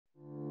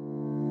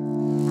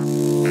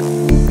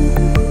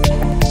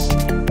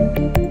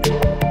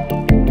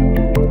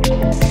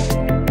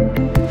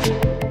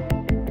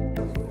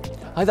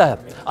Hi there,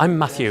 I'm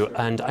Matthew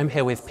and I'm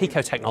here with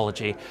Pico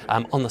Technology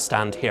on the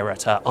stand here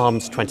at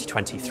ARMS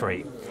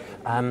 2023.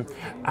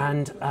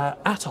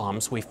 At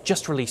ARMS we've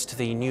just released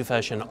the new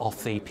version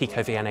of the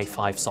PicoVNA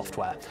 5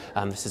 software.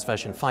 This is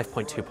version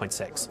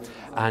 5.2.6,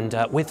 and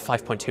with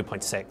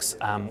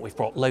 5.2.6 we've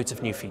brought loads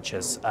of new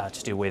features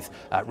to do with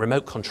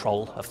remote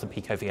control of the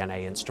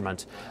PicoVNA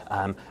instrument,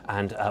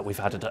 and we've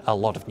added a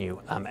lot of new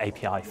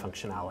API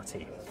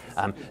functionality.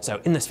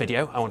 So in this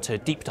video I want to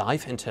deep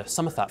dive into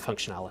some of that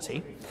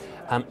functionality.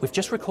 We've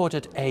just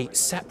recorded a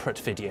separate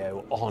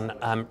video on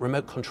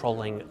remote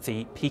controlling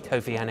the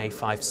PicoVNA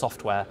 5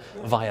 software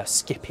via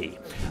Skippy.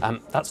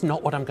 That's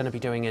not what I'm going to be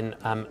doing in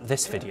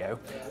this video,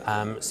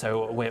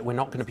 so we're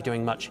not going to be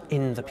doing much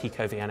in the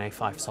PicoVNA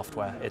 5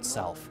 software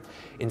itself.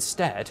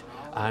 Instead,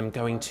 I'm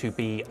going to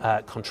be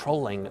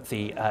controlling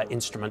the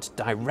instrument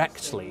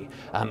directly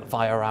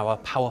via our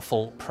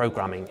powerful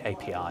programming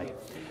API.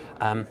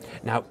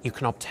 Now, you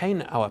can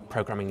obtain our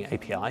programming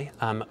API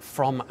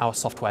from our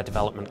software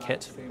development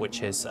kit,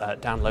 which is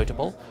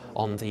downloadable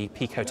on the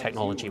Pico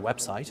Technology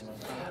website.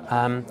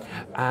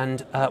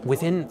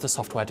 Within the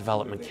software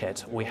development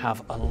kit, we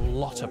have a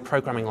lot of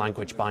programming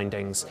language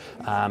bindings.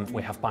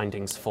 We have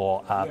bindings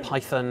for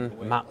Python,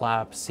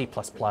 MATLAB, C++,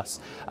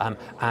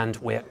 and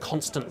we're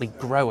constantly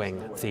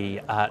growing the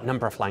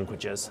number of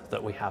languages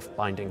that we have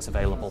bindings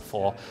available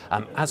for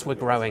as we're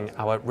growing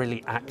our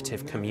really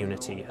active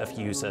community of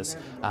users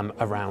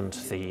around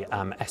the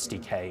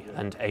SDK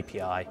and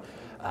API.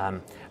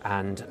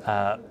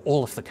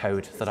 All of the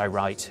code that I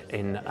write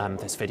in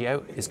this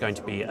video is going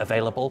to be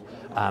available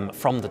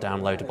from the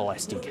downloadable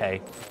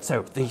SDK.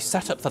 So the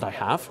setup that I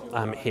have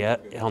here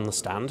on the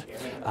stand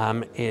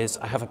is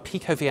I have a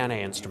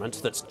PicoVNA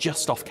instrument that's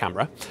just off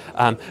camera,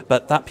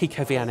 but that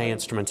PicoVNA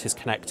instrument is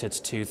connected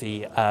to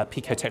the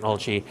Pico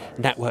Technology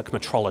network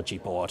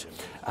metrology board.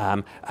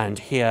 And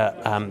here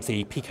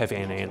the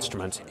PicoVNA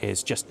instrument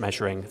is just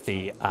measuring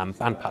the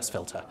bandpass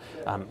filter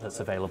that's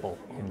available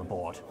on the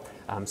board.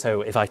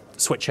 So if I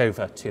switch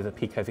over to the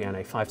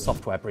PicoVNA 5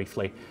 software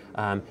briefly,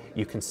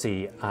 you can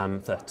see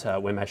that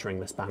we're measuring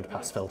this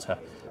bandpass filter,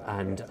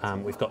 and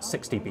we've got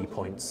 6 dB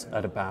points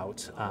at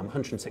about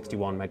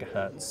 161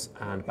 megahertz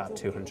and about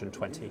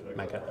 220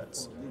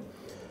 megahertz.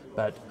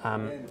 But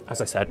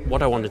as I said,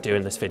 what I want to do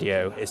in this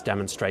video is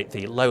demonstrate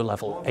the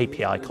low-level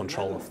API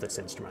control of this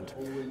instrument.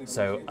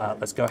 So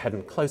let's go ahead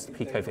and close the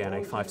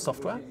PicoVNA 5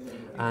 software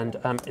and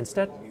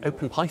instead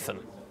open Python.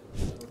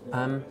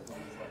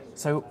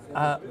 So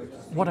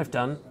what I've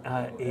done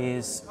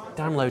is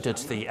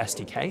downloaded the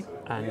SDK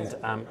and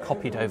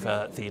copied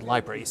over the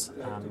libraries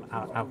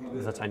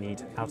that I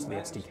need out of the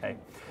SDK.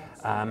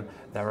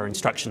 There are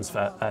instructions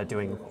for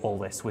doing all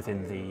this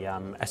within the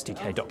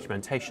SDK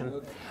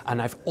documentation,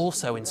 and I've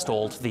also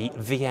installed the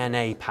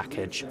VNA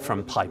package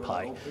from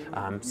PyPy.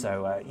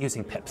 So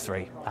using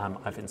pip3,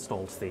 I've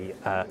installed the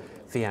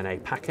VNA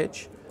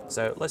package.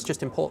 So let's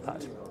just import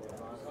that.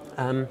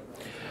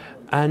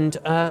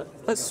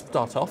 Let's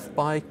start off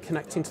by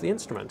connecting to the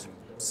instrument.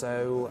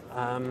 So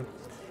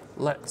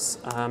let's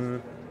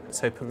open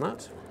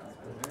that.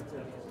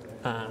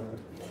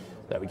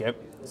 There we go.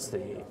 It's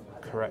the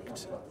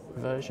correct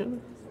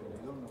version.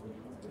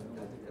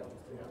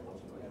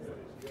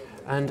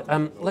 And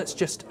let's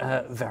just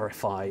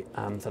verify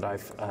that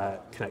I've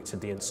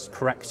connected the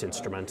correct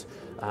instrument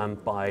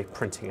by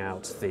printing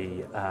out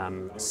the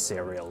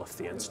serial of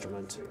the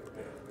instrument.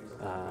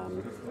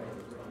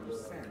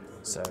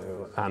 So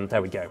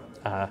there we go.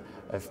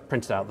 I've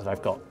printed out that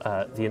I've got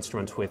the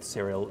instrument with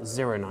serial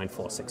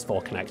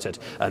 09464 connected,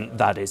 and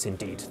that is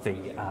indeed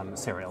the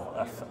serial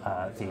of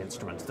the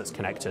instrument that's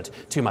connected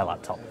to my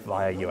laptop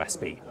via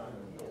USB.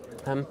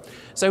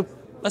 So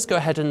let's go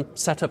ahead and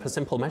set up a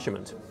simple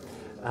measurement.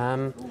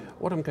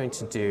 What I'm going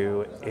to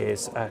do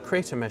is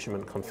create a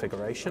measurement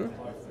configuration.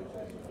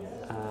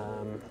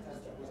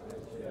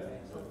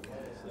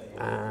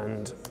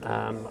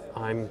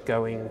 I'm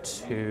going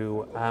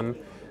to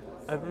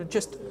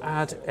just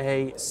add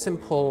a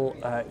simple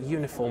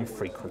uniform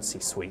frequency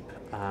sweep,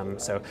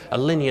 so a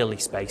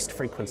linearly spaced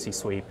frequency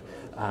sweep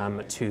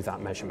to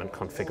that measurement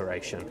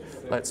configuration.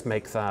 Let's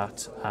make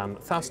that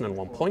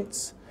 1001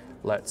 points.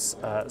 Let's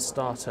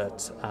start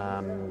at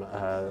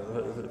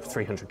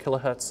 300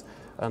 kilohertz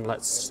and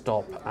let's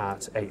stop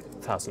at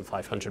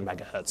 8,500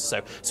 megahertz.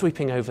 So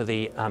sweeping over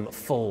the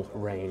full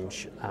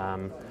range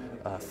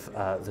of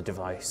the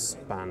device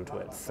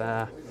bandwidth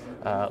there.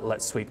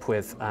 Let's sweep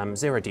with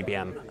 0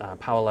 dBm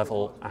power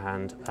level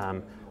and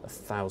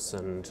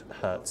 1000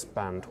 hertz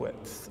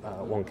bandwidth,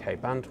 1K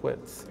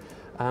bandwidth.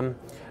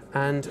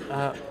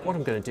 What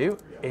I'm going to do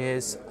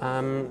is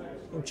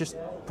just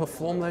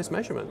perform those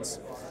measurements.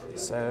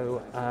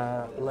 So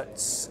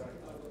let's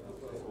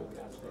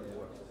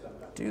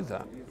do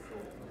that.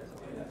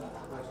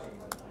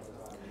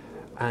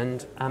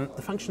 And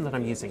the function that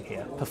I'm using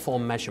here,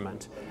 perform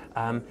measurement,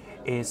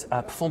 is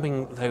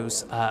performing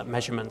those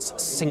measurements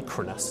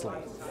synchronously.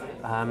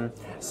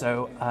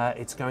 So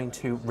it's going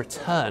to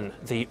return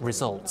the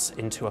results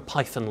into a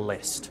Python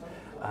list.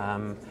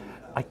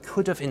 I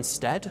could have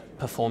instead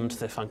performed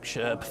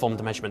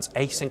the measurements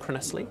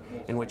asynchronously,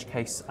 in which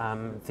case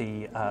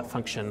the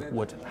function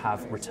would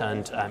have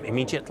returned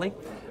immediately.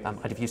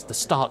 I'd have used the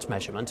start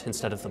measurement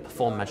instead of the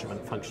perform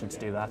measurement function to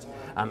do that,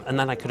 and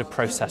then I could have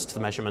processed the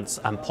measurements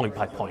point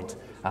by point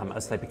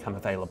as they become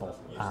available.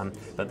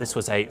 But this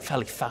was a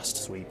fairly fast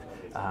sweep,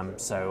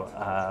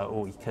 so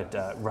we could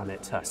run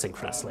it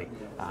synchronously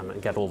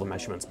and get all the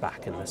measurements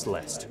back in this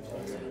list.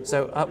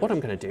 So what I'm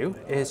going to do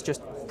is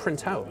just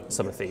print out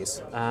some of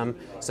these.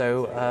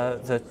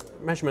 The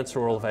measurements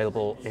are all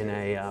available in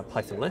a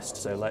Python list,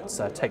 so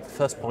let's take the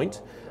first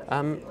point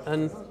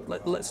and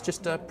let's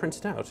just print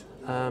it out.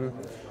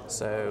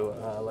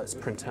 Let's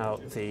print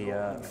out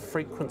the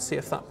frequency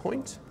of that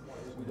point.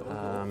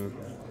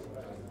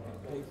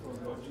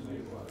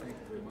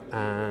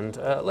 And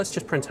let's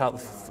just print out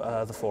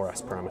the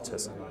 4S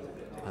parameters.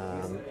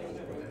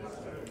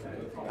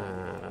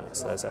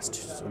 So there's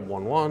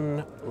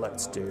S11,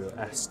 let's do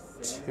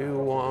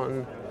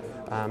S21.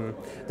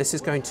 This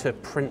is going to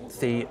print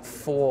the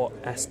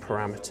 4S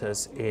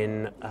parameters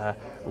in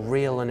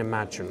real and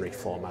imaginary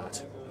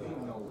format.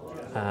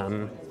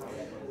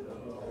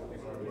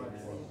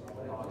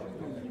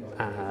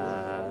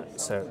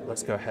 So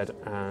let's go ahead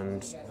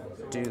and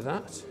do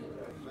that.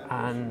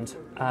 And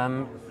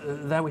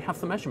there we have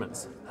the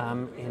measurements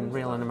in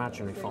real and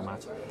imaginary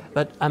format.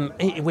 But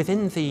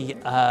within the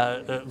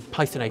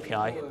Python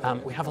API,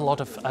 we have a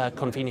lot of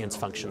convenience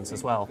functions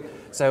as well.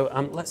 So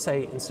let's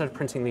say instead of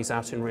printing these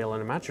out in real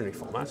and imaginary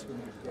format,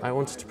 I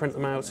wanted to print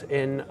them out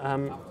in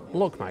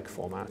logmag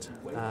format.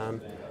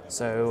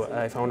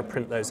 If I want to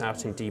print those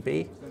out in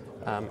dB,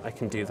 I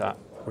can do that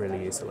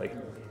really easily.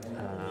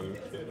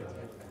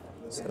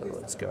 So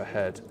let's go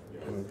ahead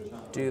and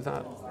do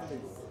that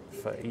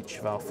for each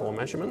of our 4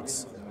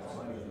 measurements.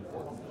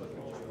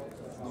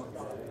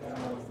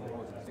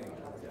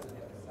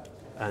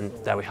 And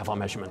there we have our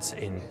measurements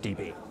in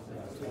dB.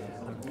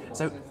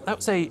 So that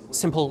was a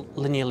simple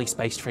linearly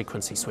spaced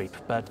frequency sweep,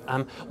 but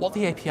what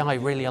the API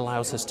really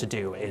allows us to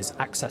do is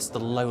access the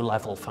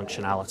low-level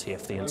functionality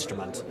of the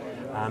instrument.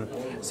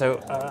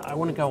 I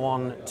want to go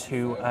on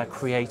to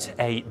create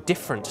a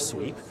different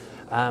sweep.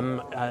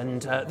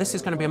 This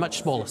is going to be a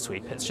much smaller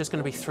sweep. It's just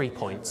going to be 3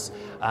 points,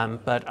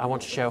 but I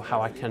want to show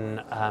how I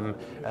can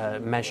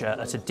measure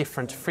at a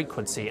different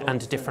frequency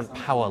and a different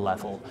power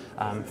level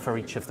for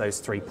each of those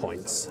 3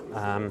 points.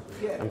 I'm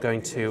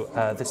going to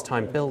this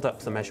time build up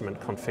the measurement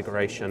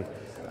configuration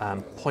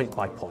point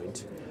by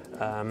point.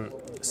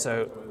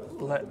 So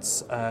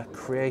let's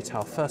create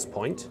our first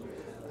point,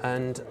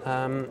 and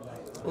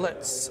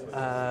let's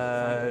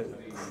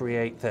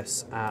create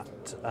this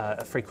at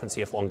a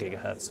frequency of 1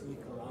 gigahertz.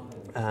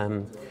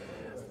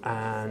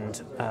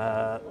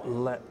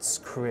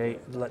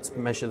 Let's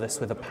measure this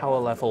with a power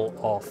level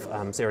of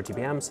 0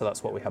 dBm, so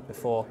that's what we had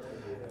before,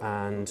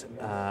 and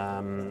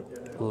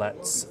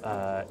let's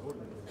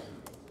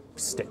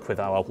stick with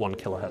our 1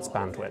 kilohertz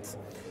bandwidth.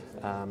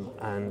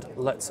 And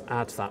let's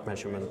add that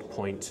measurement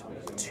point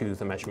to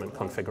the measurement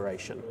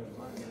configuration.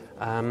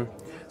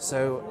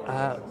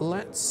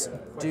 Let's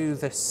do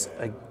this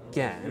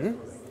again,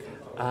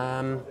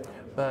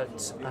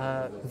 but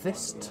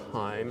this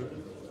time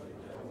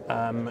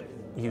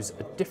use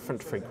a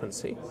different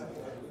frequency.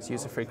 Let's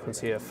use a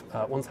frequency of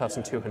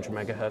 1200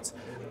 megahertz,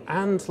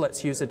 and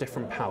let's use a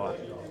different power.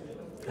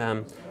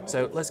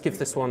 So let's give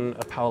this one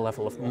a power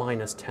level of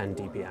minus 10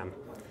 dBm.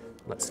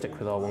 Let's stick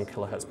with our 1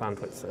 kilohertz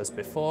bandwidth as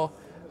before,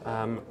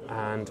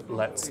 and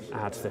let's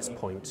add this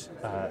point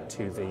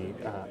to the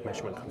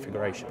measurement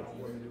configuration.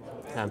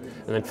 And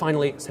then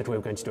finally, said we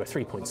were going to do a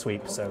 3-point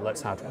sweep, so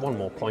let's add one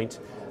more point.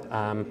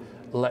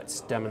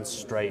 Let's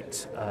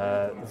demonstrate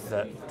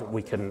that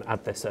we can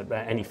add this at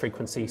any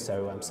frequency,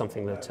 so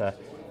something that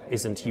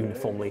isn't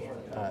uniformly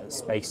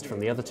spaced from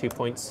the other 2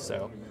 points,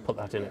 so put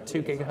that in at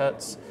 2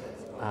 gigahertz.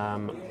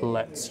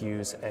 Let's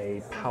use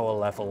a power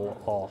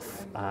level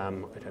of, I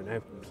don't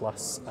know,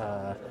 plus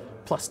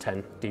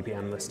 10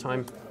 dBm this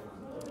time,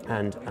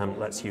 and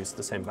let's use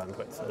the same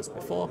bandwidth as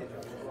before.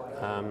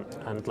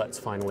 And let's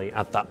finally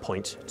add that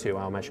point to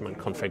our measurement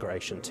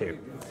configuration too.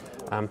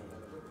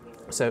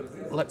 So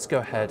let's go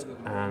ahead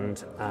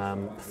and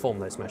perform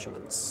those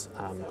measurements.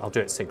 I'll do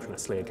it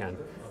synchronously again,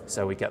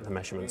 so we get the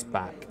measurements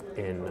back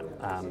in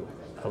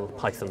a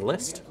Python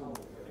list.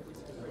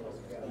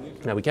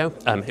 There we go.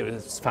 It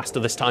was faster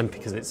this time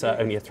because it's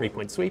only a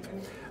 3-point sweep.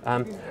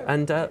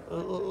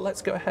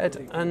 Let's go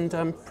ahead and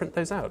print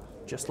those out,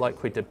 just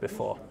like we did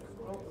before.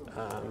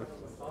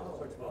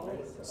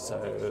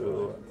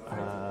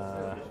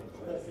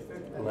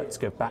 Let's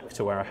go back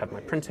to where I had my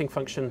printing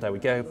function. There we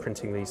go,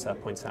 printing these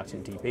points out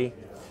in dB.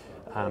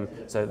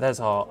 So there's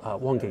our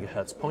 1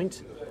 gigahertz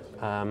point.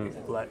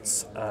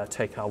 Let's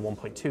take our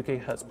 1.2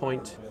 gigahertz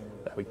point.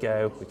 There we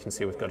go. We can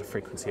see we've got a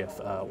frequency of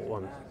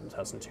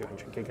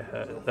 1,200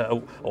 gigahertz,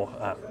 or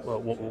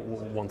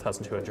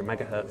 1,200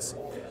 megahertz.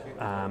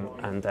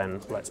 And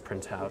then let's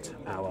print out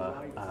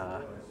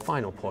our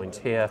final point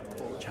here,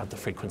 which had the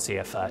frequency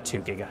of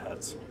 2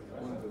 gigahertz.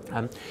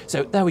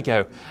 So there we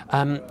go.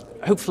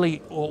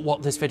 Hopefully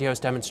what this video has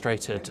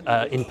demonstrated,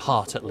 in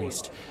part at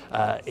least,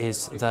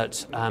 is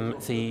that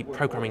the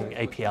programming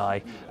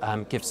API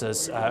gives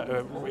us,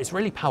 is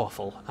really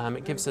powerful.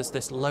 It gives us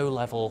this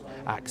low-level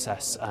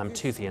access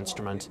to the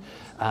instrument.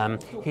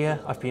 Here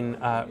I've been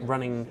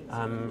running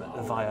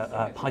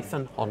via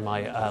Python on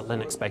my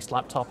Linux-based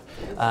laptop.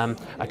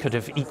 I could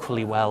have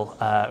equally well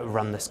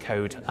run this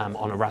code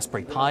on a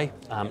Raspberry Pi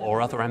or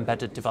other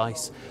embedded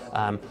device,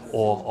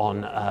 or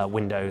on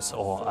Windows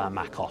or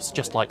macOS.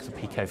 Just like the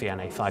PicoVNA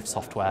 5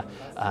 software,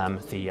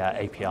 the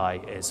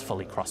API is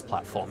fully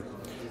cross-platform.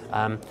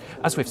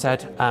 As we've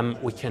said,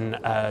 we can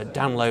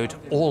download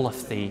all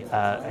of the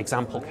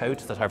example code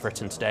that I've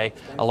written today,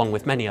 along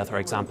with many other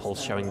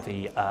examples showing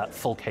the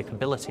full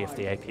capability of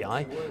the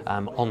API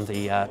on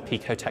the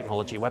Pico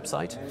technology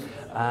website.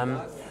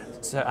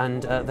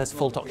 There's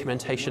full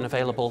documentation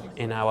available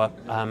in our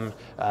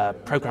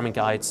programming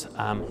guides,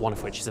 one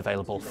of which is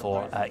available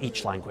for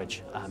each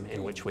language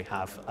in which we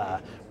have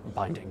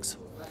bindings.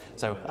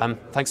 So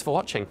thanks for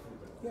watching.